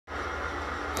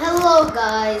Hello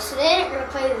guys, today we're going to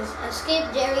play this Escape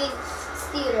Jerry's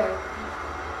Theater.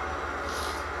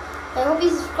 I hope you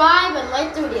subscribe and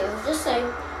like the video, just saying.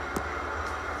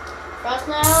 Frost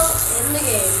now in the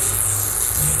game.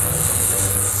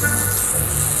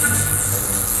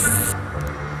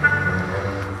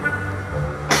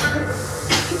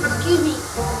 Excuse me.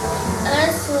 I'm going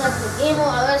to select the game mode,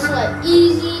 I'm going to select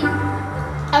easy.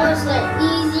 I'm going to select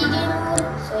easy game mode,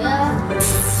 so yeah.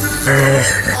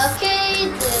 Okay,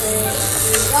 the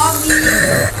obby,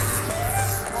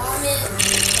 vomit,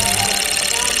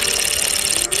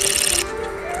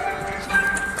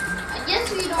 I guess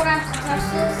we don't have to touch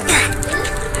this. This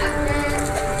happened.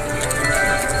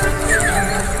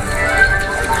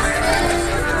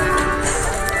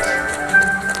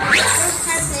 First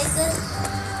time to make this.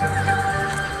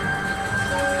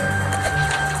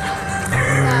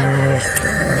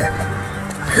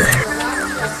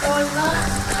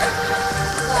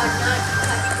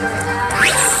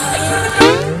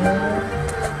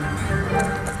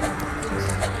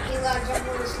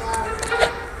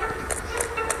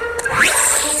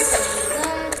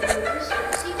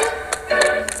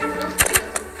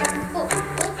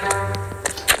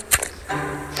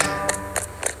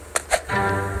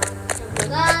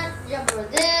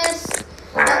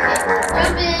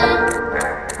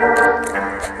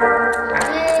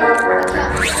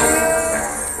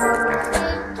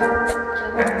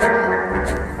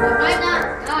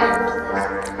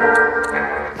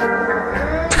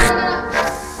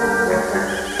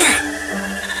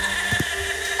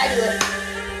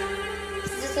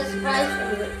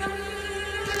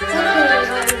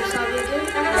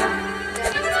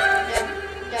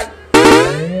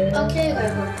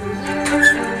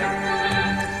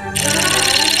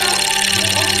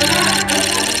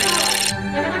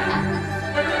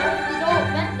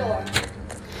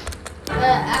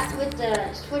 Activate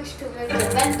the switch to make the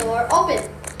vent door open.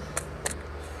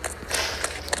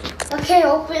 Okay,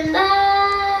 open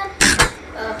that.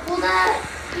 Pull that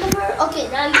lever. Okay,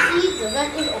 now you see the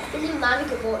vent is opening. Now we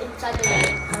can go inside the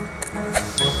vent.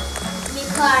 We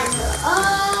climb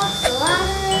up the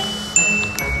ladder.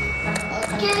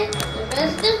 Okay, the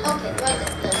resident. Okay, right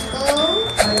there. Let's go.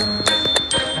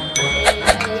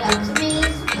 Yeah,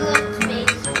 space. Good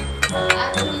space.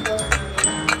 Actually, go.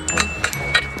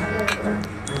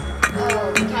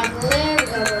 Oh, we can't go there. We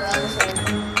gotta go the other side.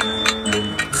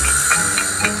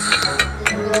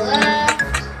 Go left,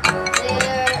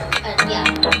 there, and yeah.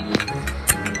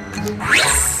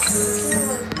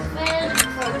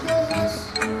 Before it kills us.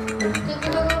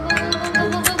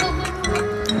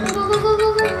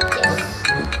 Yes.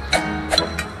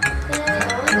 Okay, I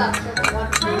only got killed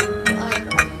one time. I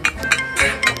know.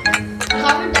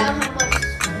 Comment down how much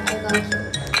I got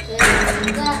killed. Okay,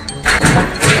 that.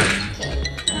 Okay.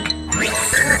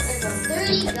 There's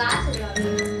 30 glasses on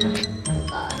here.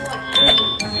 God, what?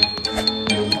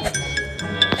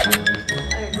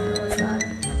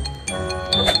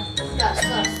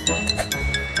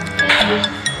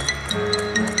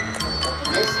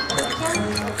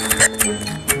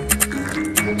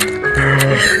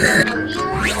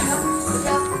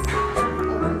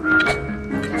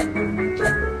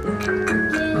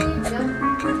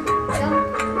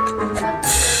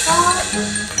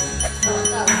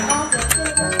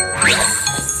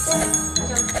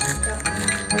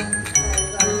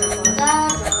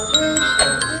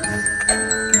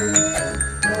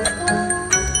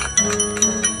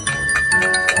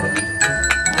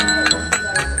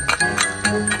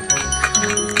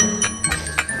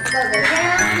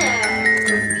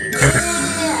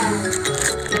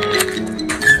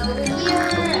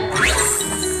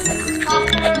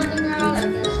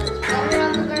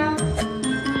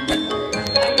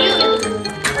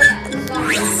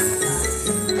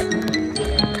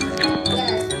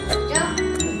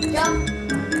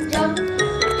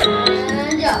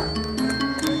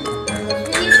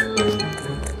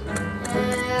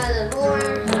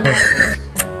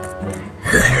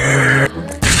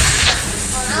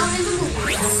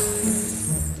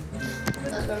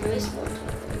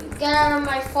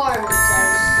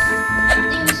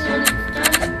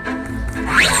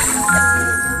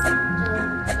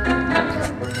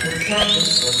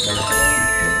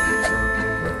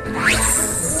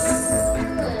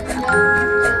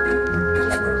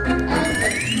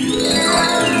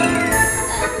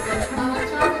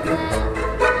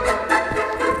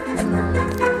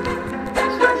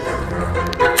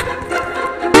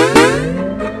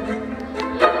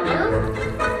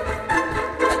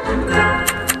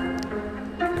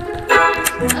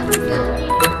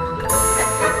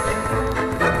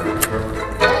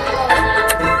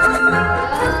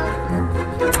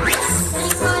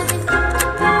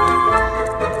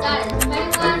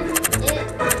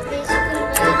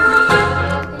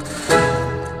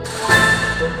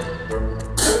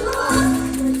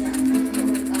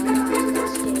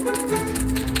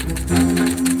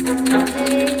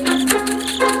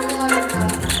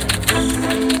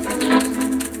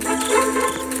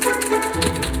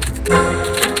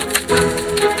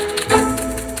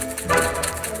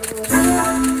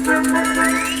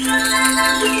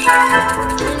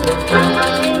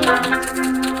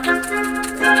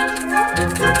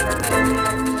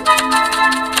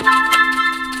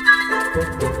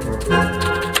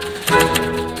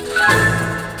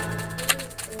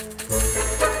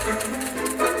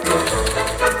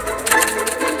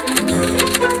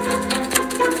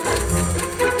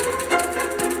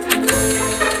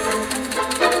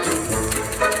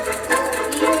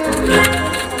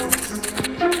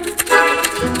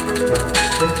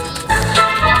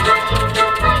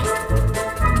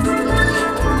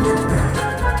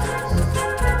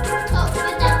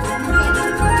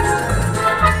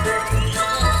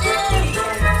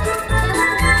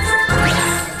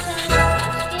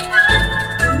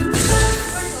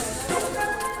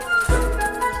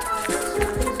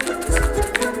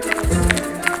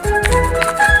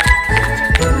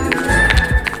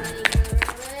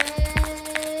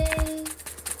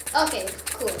 Okay,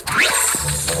 cool.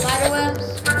 Spider webs.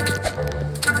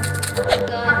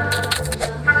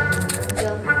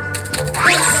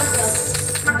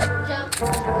 Jump.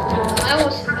 I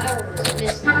almost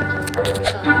missed that.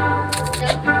 Jump.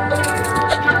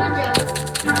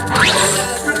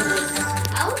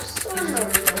 Out or no?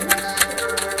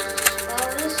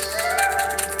 Follow this.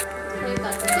 We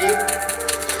got the key.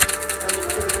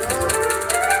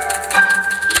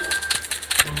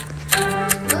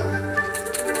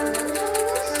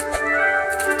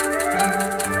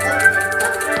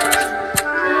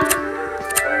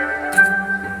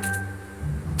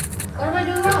 What am I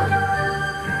doing wrong?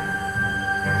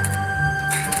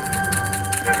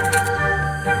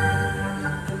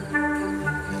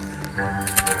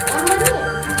 What am I doing?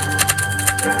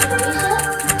 Reset?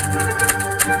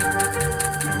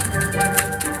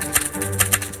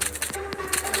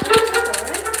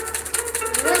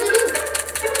 What did I do?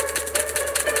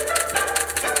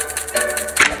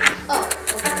 Oh,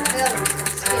 okay. I got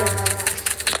scared about that.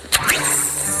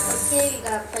 Okay, you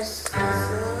gotta press this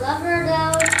lever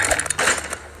down.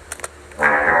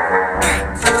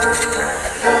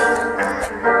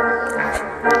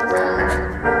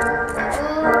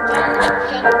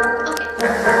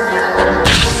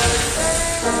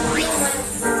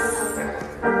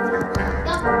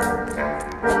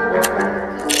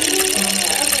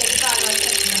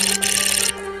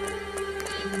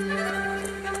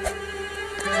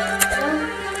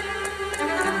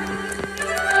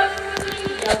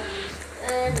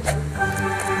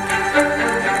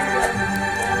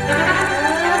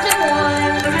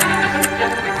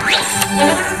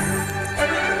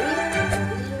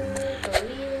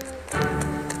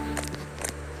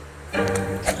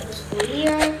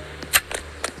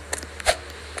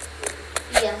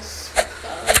 Yes.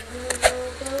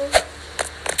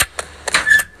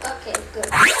 Okay, good. We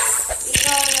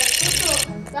got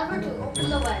a lever to open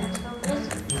the lens.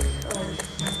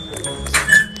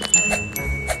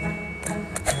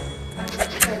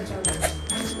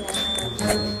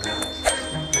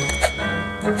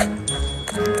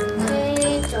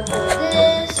 Okay, jump over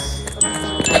this.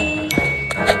 Okay,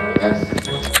 this.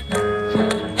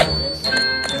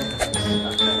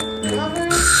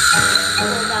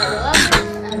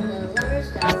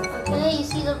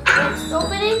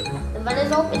 Opening, the button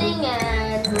is opening,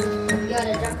 and you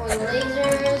gotta jump on the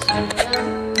lasers.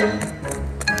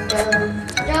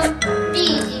 Jump,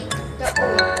 easy. Jump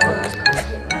over.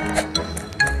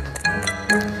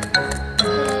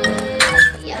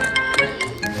 Yeah.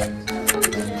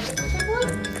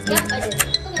 Yep, I did.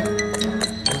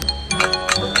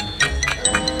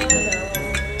 Okay.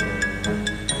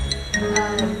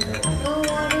 No,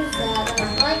 what is that? I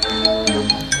like those.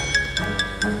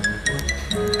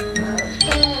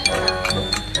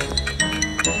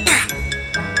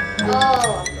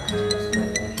 Oh.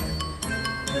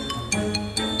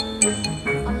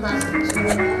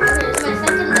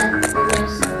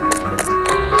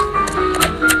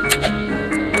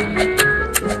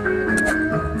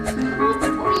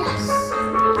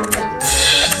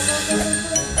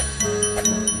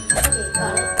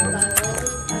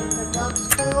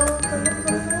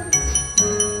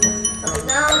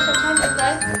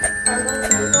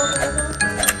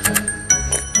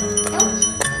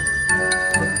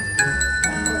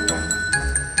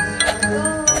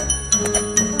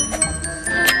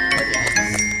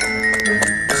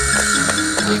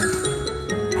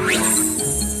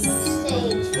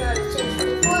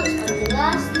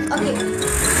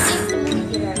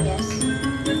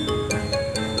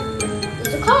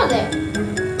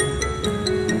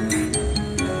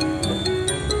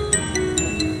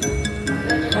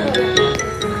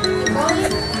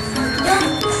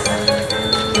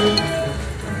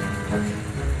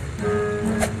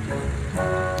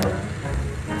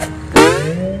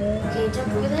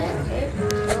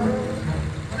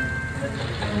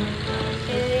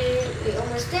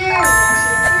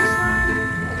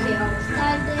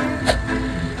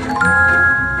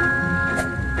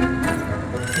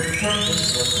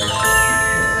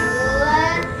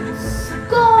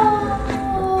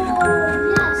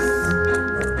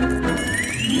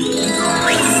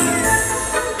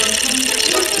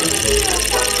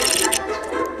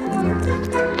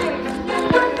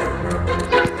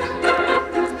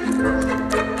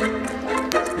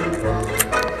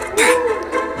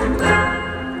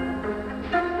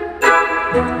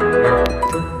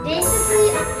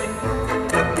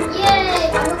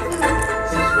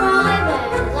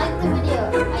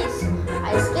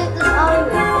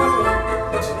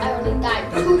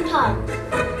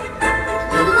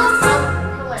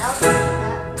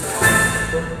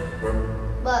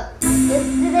 But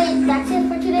that's it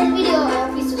for today's video. I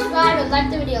hope you subscribe and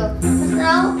like the video. For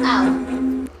now, out.